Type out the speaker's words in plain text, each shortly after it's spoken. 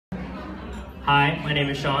Hi, my name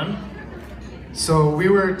is Shaan. So we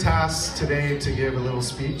were tasked today to give a little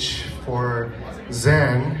speech for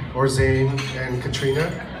Zain, or Zain, and Katrina.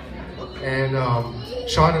 And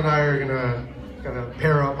Shaan and I are gonna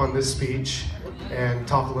pair up on this speech and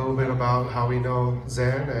talk a little bit about how we know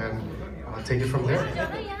Zain and take it from there.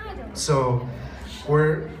 So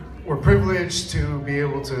we're privileged to be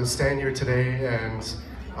able to stand here today and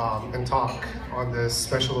talk on this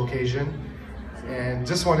special occasion. And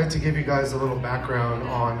just wanted to give you guys a little background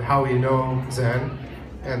on how we know Zain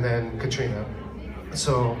and then Katrina.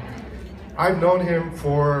 So I've known him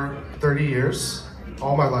for 30 years,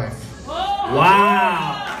 all my life.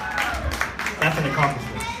 Wow! That's an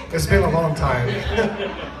accomplishment. It's been a long time.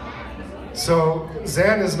 So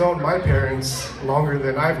Zain has known my parents longer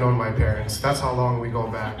than I've known my parents. That's how long we go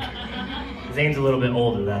back. Zane's a little bit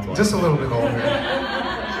older, that's why. Just a little bit older.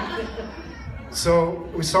 So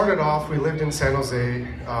we started off, we lived in San Jose.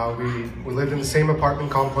 We lived in the same apartment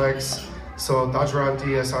complex. So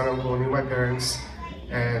Dajranti Asanamko knew my parents,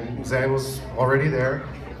 and Zain was already there.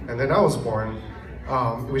 And then I was born.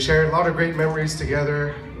 We shared a lot of great memories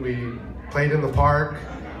together. We played in the park.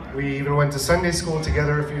 We even went to Sunday school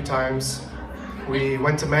together a few times. We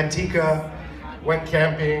went to Manteca, went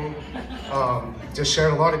camping, just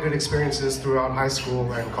shared a lot of good experiences throughout high school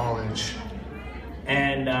and college.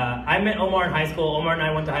 And I met Omar in high school. Omar and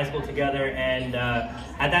I went to high school together, and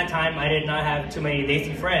at that time I did not have too many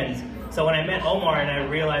Desi friends. So when I met Omar and I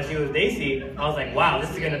realized he was Desi, I was like, wow, this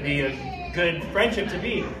is going to be a good friendship to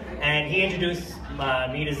be. And he introduced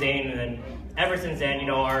me to Zain, and then ever since then,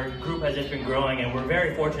 our group has just been growing, and we're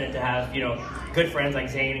very fortunate to have, good friends like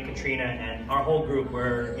Zain and Katrina, and our whole group.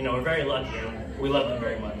 We're very lucky, and we love them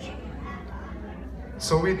very much.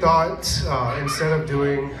 So we thought, instead of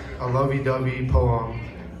doing a lovey-dovey poem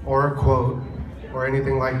or a quote or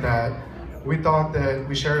anything like that, we thought that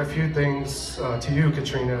we shared a few things to you,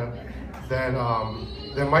 Katrina, that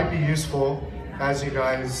might be useful as you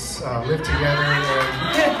guys live together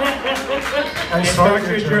and start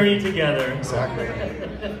your journey together. Exactly.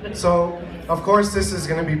 So, of course, this is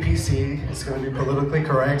going to be PC. It's going to be politically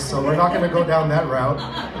correct, so we're not going to go down that route.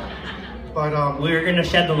 But we're going to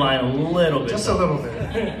shed the line a little bit. Just a little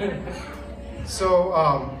bit. So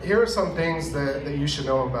here are some things that you should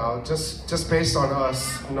know about, just based on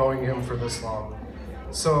us knowing him for this long.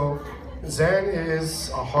 So Zain is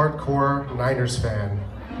a hardcore Niners fan.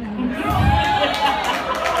 He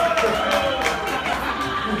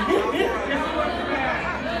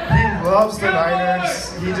loves the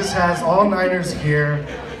Niners. He just has all Niners gear.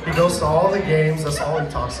 He goes to all the games. That's all he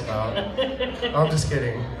talks about. I'm just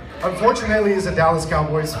kidding. Unfortunately, he's a Dallas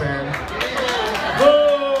Cowboys fan.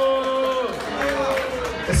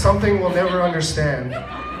 It's something we'll never understand,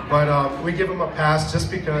 but we give him a pass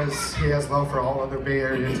just because he has love for all other Bay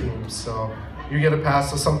Area teams. So you get a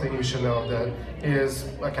pass, so something you should know, that he is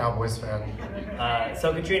a Cowboys fan.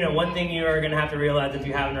 So Katrina, one thing you are going to have to realize if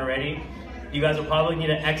you haven't already, you guys will probably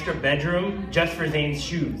need an extra bedroom just for Zain's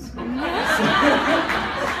shoes.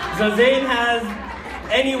 So Zain has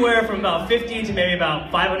anywhere from about 50 to maybe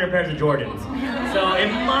about 500 pairs of Jordans. So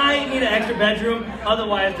it might need an extra bedroom,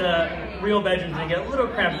 otherwise the real bedroom's gonna get a little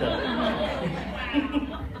cramped up.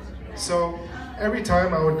 So every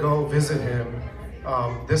time I would go visit him,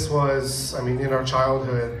 this was, in our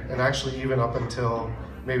childhood, and actually even up until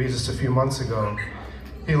maybe just a few months ago,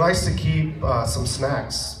 he likes to keep some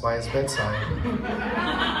snacks by his bedside.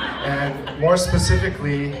 And more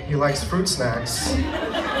specifically, he likes fruit snacks.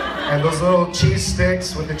 And those little cheese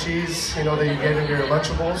sticks with the cheese, that you get in your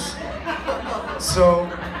Lunchables. So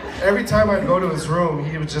every time I'd go to his room,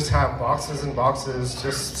 he would just have boxes and boxes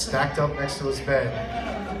just stacked up next to his bed.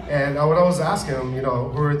 And I would always ask him,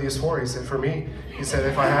 who are these for? He said, for me. He said,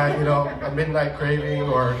 if I had, a midnight craving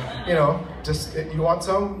or, just, you want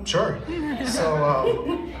some? Sure.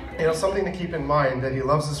 So, something to keep in mind, that he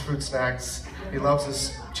loves his fruit snacks, he loves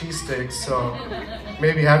his cheese sticks, so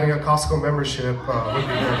maybe having a Costco membership would be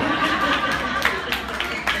good.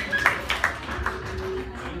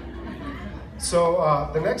 So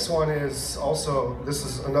the next one is also, this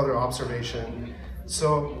is another observation.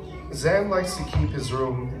 So Zain likes to keep his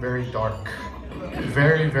room very dark,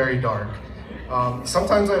 very, very dark.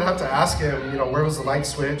 Sometimes I'd have to ask him, where was the light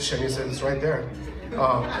switch? And he said, it's right there. You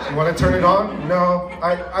want to turn it on? No,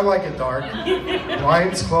 I like it dark.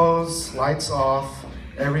 Blinds closed, lights off,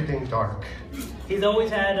 everything dark. He's always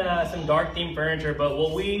had some dark themed furniture, but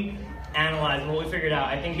what we analyzed, what we figured out,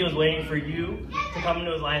 I think he was waiting for you to come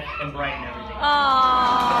into his life and brighten everything.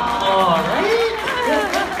 Aww. Right?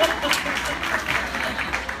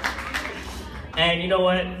 And you know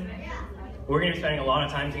what? we're going to be spending a lot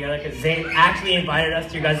of time together because Zain actually invited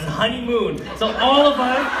us to you guys' honeymoon. So all of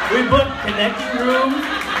us, we booked connecting rooms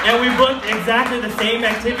and we booked exactly the same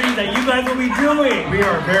activities that you guys will be doing. We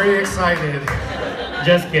are very excited.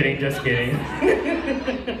 Just kidding, just kidding.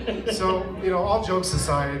 So, all jokes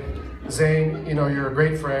aside, Zain, you're a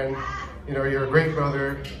great friend. You're a great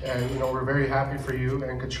brother, and we're very happy for you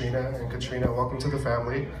and Katrina. And Katrina, welcome to the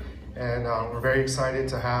family. And we're very excited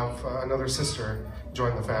to have another sister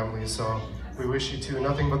join the family. So we wish you two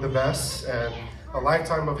nothing but the best and a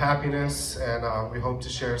lifetime of happiness. And we hope to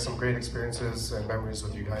share some great experiences and memories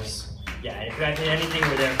with you guys. Yeah, and if you guys need anything,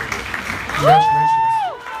 we're there for you. Congratulations.